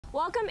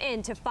Welcome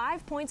into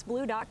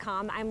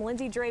 5pointsblue.com. I'm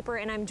Lindsay Draper,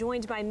 and I'm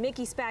joined by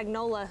Mickey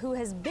Spagnola, who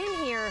has been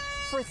here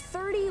for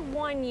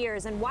 31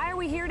 years. And why are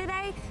we here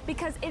today?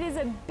 Because it is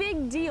a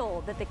big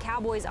deal that the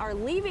Cowboys are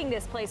leaving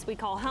this place we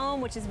call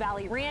home, which is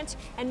Valley Ranch,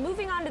 and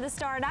moving on to the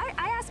Star. And I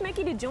asked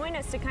Mickey to join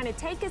us to kind of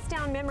take us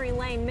down memory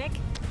lane. Mick,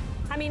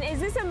 I mean, is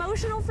this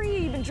emotional for you?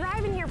 You've been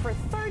driving here for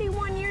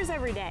 31 years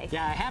every day.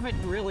 Yeah, it haven't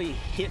really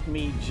hit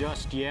me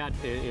just yet.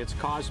 It's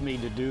caused me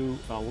to do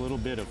a little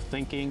bit of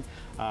thinking.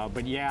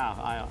 But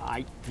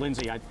yeah,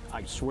 Lindsay, I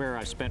swear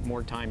I spent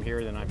more time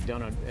here than I've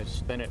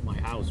spent at my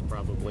house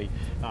probably,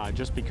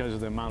 just because of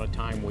the amount of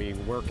time we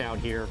work out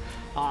here.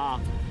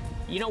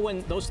 You know,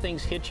 when those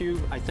things hit you,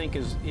 I think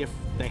is if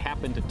they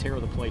happen to tear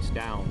the place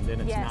down,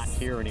 then it's not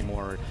here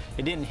anymore.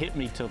 It didn't hit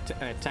me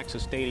at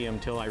Texas Stadium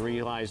till I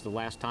realized the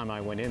last time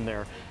I went in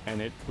there,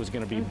 and it was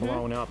going to be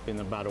blown up in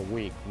about a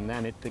week, and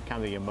then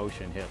kind of the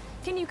emotion hit.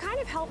 Can you kind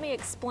of help me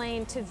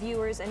explain to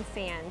viewers and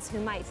fans who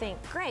might think,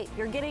 great,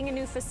 you're getting a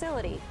new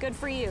facility, good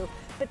for you,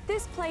 but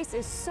this place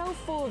is so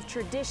full of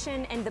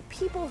tradition and the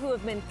people who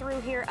have been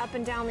through here up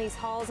and down these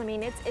halls, I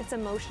mean, it's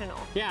emotional.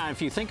 Yeah, if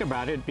you think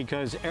about it,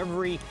 because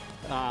every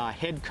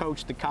head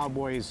coach the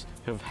Cowboys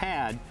have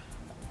had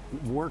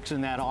worked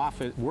in that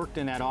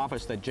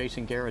office that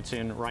Jason Garrett's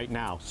in right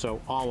now. So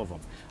all of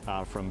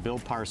them, from Bill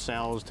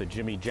Parcells to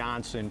Jimmy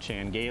Johnson,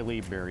 Chan Gailey,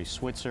 Barry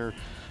Switzer,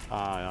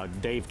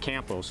 Dave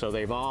Campo. So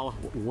they've all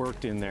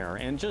worked in there,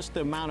 and just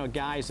the amount of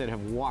guys that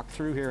have walked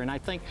through here. And I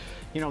think,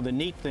 you know, the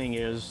neat thing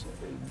is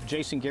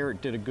Jason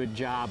Garrett did a good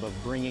job of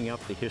bringing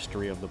up the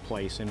history of the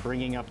place and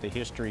bringing up the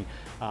history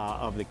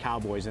of the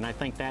Cowboys. And I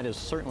think that has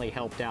certainly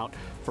helped out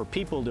for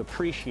people to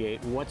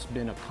appreciate what's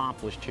been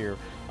accomplished here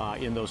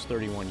in those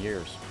 31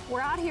 years. We're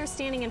out here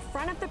standing in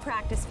front of the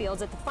practice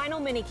fields at the final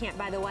minicamp,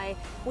 by the way.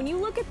 When you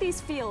look at these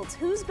fields,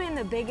 who's been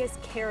the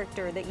biggest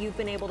character that you've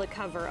been able to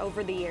cover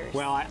over the years?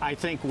 Well, I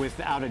think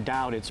without a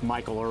doubt it's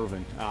Michael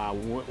Irvin.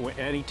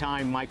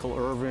 Anytime Michael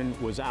Irvin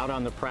was out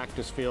on the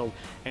practice field,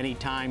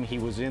 anytime he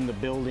was in the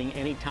building,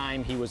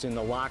 anytime he was in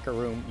the locker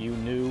room, you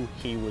knew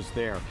he was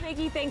there.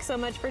 Mickey, thanks so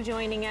much for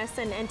joining us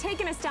and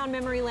taking us down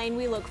memory lane.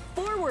 We look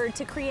forward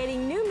to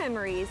creating new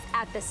memories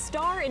at the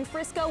Star in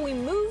Frisco. We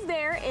move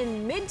there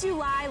in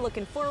mid-July.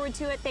 Looking forward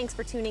to it. Thanks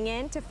for tuning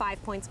in to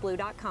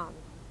 5pointsblue.com.